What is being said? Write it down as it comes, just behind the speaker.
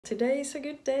Today is a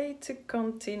good day to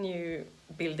continue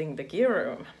building the gear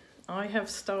room. I have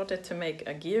started to make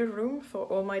a gear room for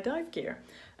all my dive gear,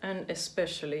 and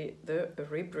especially the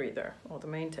rebreather or the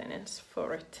maintenance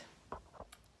for it.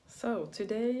 So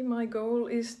today my goal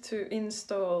is to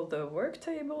install the work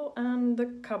table and the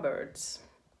cupboards.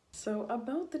 So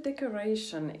about the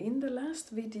decoration, in the last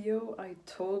video I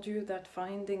told you that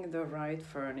finding the right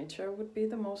furniture would be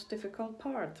the most difficult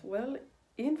part. Well,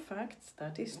 in fact,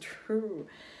 that is true.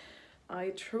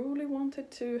 I truly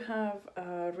wanted to have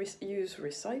use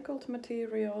recycled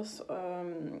materials,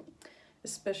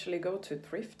 especially go to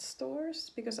thrift stores,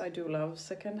 because I do love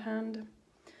secondhand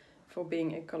for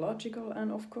being ecological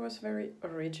and of course very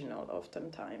original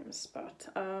oftentimes. But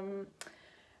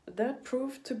that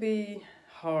proved to be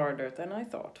harder than I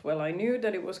thought. Well, I knew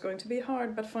that it was going to be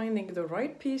hard, but finding the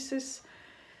right pieces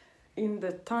in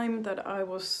the time that I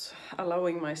was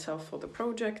allowing myself for the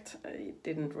project, it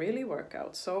didn't really work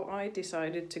out. So I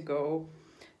decided to go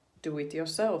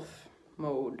do-it-yourself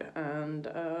mode and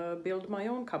build my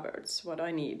own cupboards, what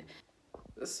I need.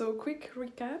 So quick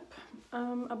recap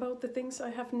about the things I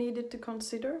have needed to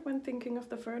consider when thinking of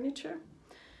the furniture.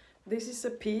 This is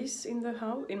a piece in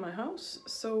my house,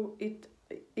 so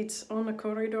it's on a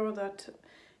corridor that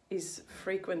is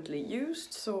frequently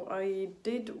used, so I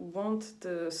did want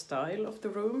the style of the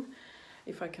room,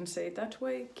 if I can say it that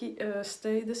way,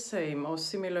 stay the same or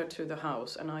similar to the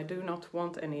house, and I do not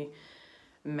want any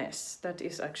mess. That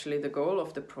is actually the goal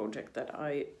of the project, that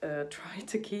I try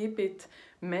to keep it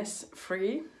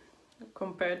mess-free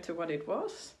compared to what it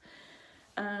was,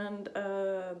 and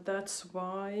that's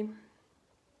why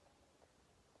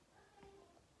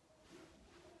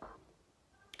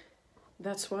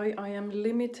I am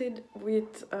limited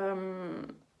with,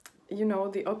 you know,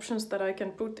 the options that I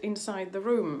can put inside the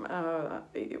room.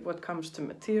 What comes to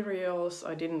materials,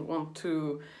 I didn't want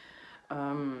to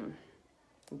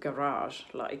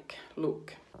garage-like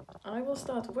look. I will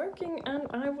start working and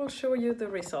I will show you the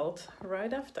result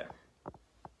right after.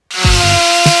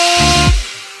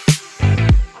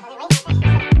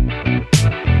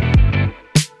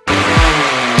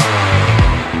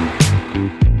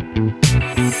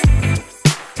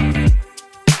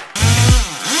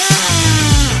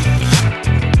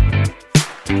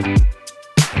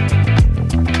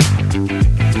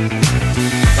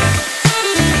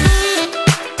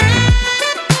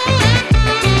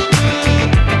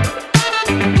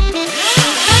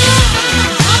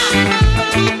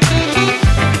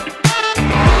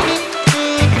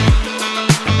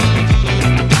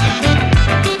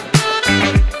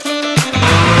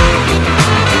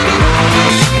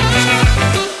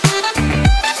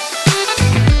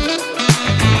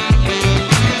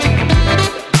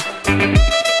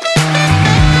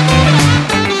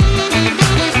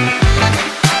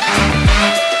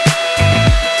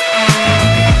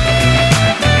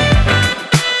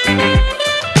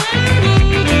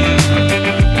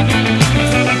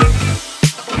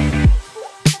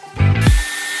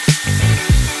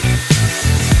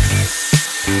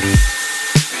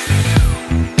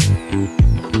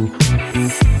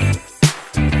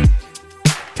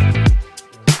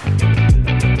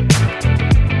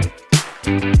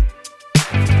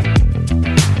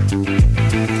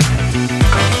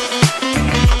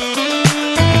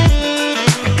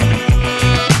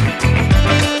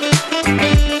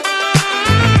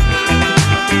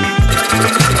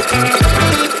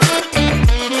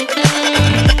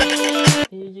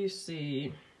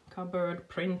 Cupboard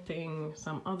printing,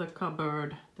 some other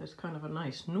cupboard. There's kind of a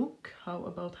nice nook. How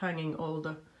about hanging all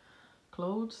the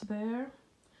clothes there?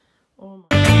 Oh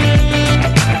my.